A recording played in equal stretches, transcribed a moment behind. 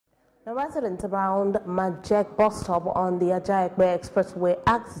A resident around Majek bus stop on the Ajayekbe Expressway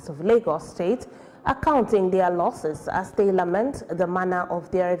axis of Lagos State are counting their losses as they lament the manner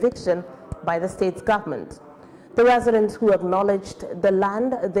of their eviction by the state's government. The residents who acknowledged the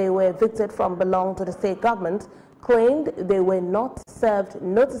land they were evicted from belonged to the state government claimed they were not served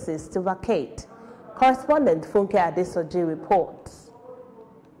notices to vacate. Correspondent Funke Adesoji reports.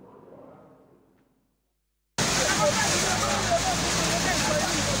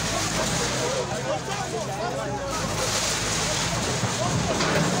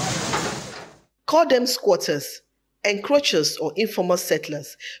 Call them squatters, encroachers, or informal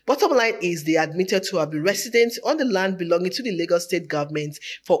settlers. Bottom line is they admitted to have been residents on the land belonging to the Lagos state government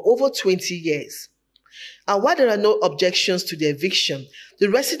for over 20 years. And while there are no objections to the eviction, the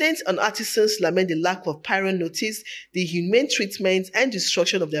residents and artisans lament the lack of prior notice, the inhumane treatment, and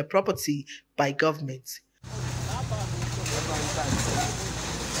destruction of their property by government.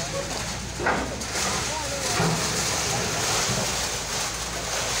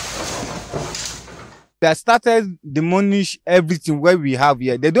 They started demolish everything where we have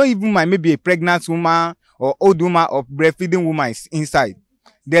here. They don't even mind maybe a pregnant woman or old woman or breastfeeding woman is inside.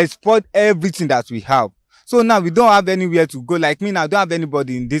 They spoiled everything that we have. So now we don't have anywhere to go. Like me now, I don't have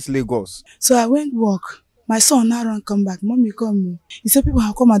anybody in this Lagos. So I went work. My son now run come back. Mommy come. He said people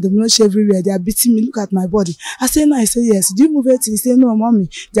have come and demolish everywhere. They are beating me. Look at my body. I say no. I say yes. Do you move it? He say no, mommy.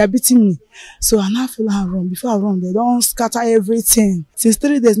 They are beating me. So I now feel I run. Before I run, they don't scatter everything. Since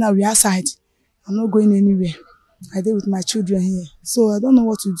 3 days now we are outside. I'm not going anywhere. I did with my children here. So I don't know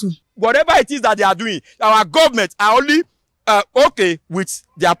what to do. Whatever it is that they are doing, our government are only okay with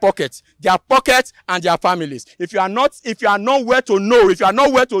their pockets and their families. If you are not where to know, if you are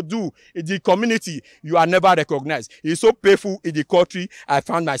not where to do in the community, you are never recognized. It's so painful in the country. I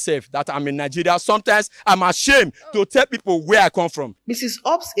found myself that I'm in Nigeria. Sometimes I'm ashamed to tell people where I come from. Mrs.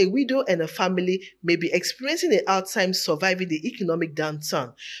 Ops, a widow and a family, may be experiencing a hard time surviving the economic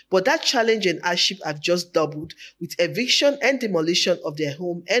downturn, but that challenge and hardship have just doubled with eviction and demolition of their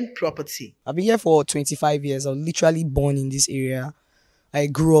home and property. I've been here for 25 years. I was literally born in this area. I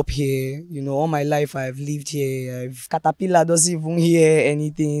grew up here, you know, all my life I've lived here. Caterpillar doesn't even hear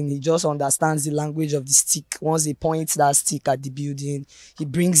anything. He just understands the language of the stick. Once he points that stick at the building, he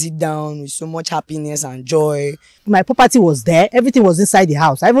brings it down with so much happiness and joy. My property was there. Everything was inside the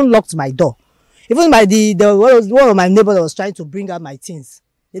house. I even locked my door. Even one of my neighbors was trying to bring out my things.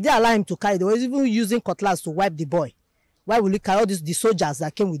 They didn't allow him to carry. They were even using cutlass to wipe the boy. Why will you carry all the soldiers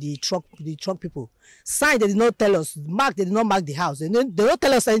that came with the truck people? Sign, they did not tell us. Mark, they did not mark the house. They don't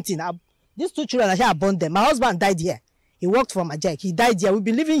tell us anything. These 2 children are here, I born them. My husband died here. He worked for Majek. He died here. We've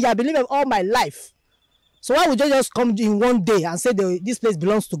been living here. I've been living all my life. So why would you just come in one day and say this place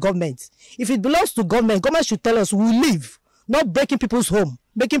belongs to government? If it belongs to government, government should tell us we'll leave, not breaking people's home,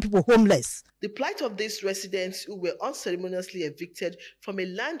 making people homeless. The plight of these residents who were unceremoniously evicted from a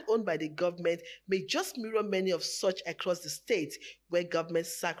land owned by the government may just mirror many of such across the state, where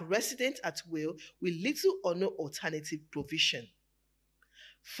governments sack residents at will with little or no alternative provision.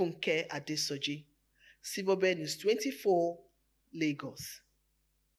 Funke Adesoji, Silverbird News 24, Lagos.